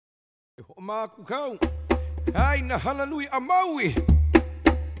You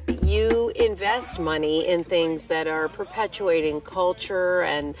invest money in things that are perpetuating culture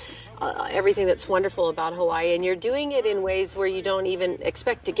and everything that's wonderful about Hawaii, and you're doing it in ways where you don't even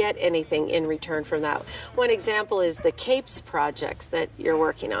expect to get anything in return from that. One example is the Capes projects that you're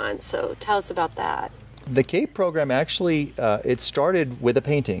working on, so tell us about that. The Cape program actually, it started with a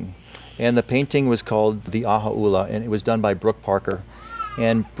painting, and the painting was called the Aha'ula, and it was done by Brook Parker.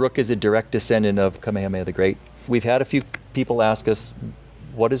 And Brook is a direct descendant of Kamehameha the Great. We've had a few people ask us,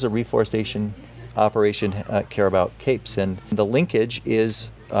 what does a reforestation operation care about capes? And the linkage is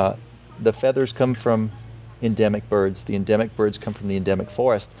the feathers come from endemic birds. The endemic birds come from the endemic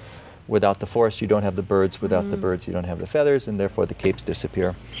forest. Without the forest, you don't have the birds. Without the birds, you don't have the feathers, and therefore the capes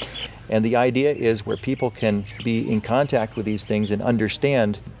disappear. And the idea is where people can be in contact with these things and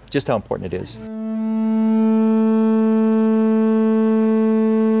understand just how important it is.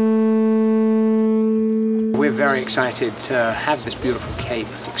 We're very excited to have this beautiful cape.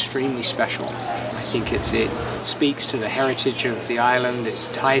 It's extremely special. I think it speaks to the heritage of the island. It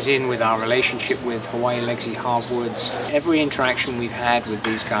ties in with our relationship with Hawaii legacy hardwoods. Every interaction we've had with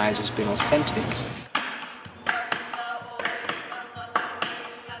these guys has been authentic.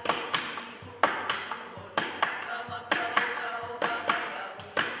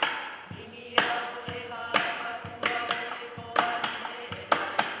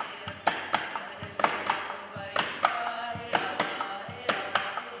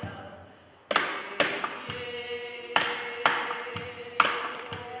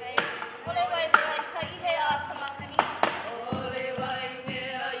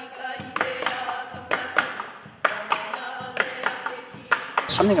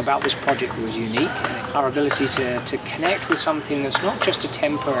 Something about this project was unique, our ability to connect with something that's not just a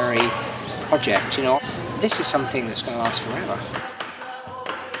temporary project, you know. This is something that's going to last forever.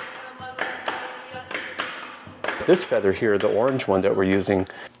 This feather here, the orange one that we're using,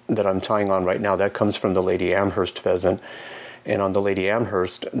 that I'm tying on right now, that comes from the Lady Amherst pheasant. And on the Lady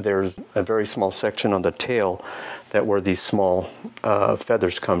Amherst, there's a very small section on the tail that where these small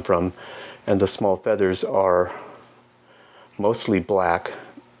feathers come from. And the small feathers are mostly black,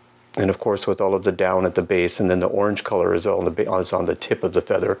 and of course with all of the down at the base, and then the orange color is on the tip of the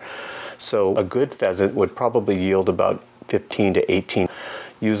feather. So a good pheasant would probably yield about 15 to 18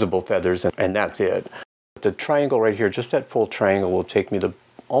 usable feathers, and that's it. The triangle right here, just that full triangle, will take me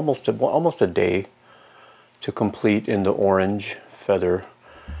almost a day to complete in the orange feather.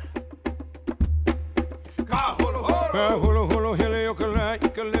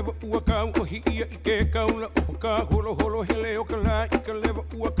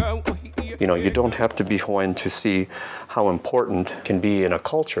 You know, you don't have to be Hawaiian to see how important it can be in a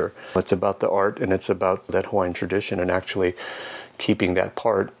culture. It's about the art, and it's about that Hawaiian tradition, and actually keeping that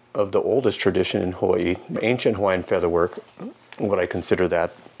part of the oldest tradition in Hawaii. Ancient Hawaiian featherwork, what I consider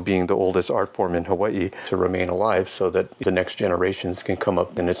that being the oldest art form in Hawaii, to remain alive so that the next generations can come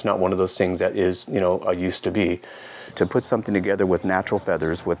up, and it's not one of those things that is, you know, a used to be. To put something together with natural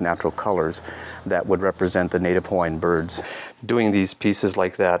feathers, with natural colors that would represent the native Hawaiian birds. Doing these pieces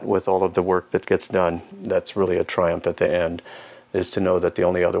like that with all of the work that gets done, that's really a triumph at the end, is to know that the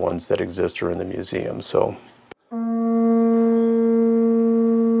only other ones that exist are in the museum. So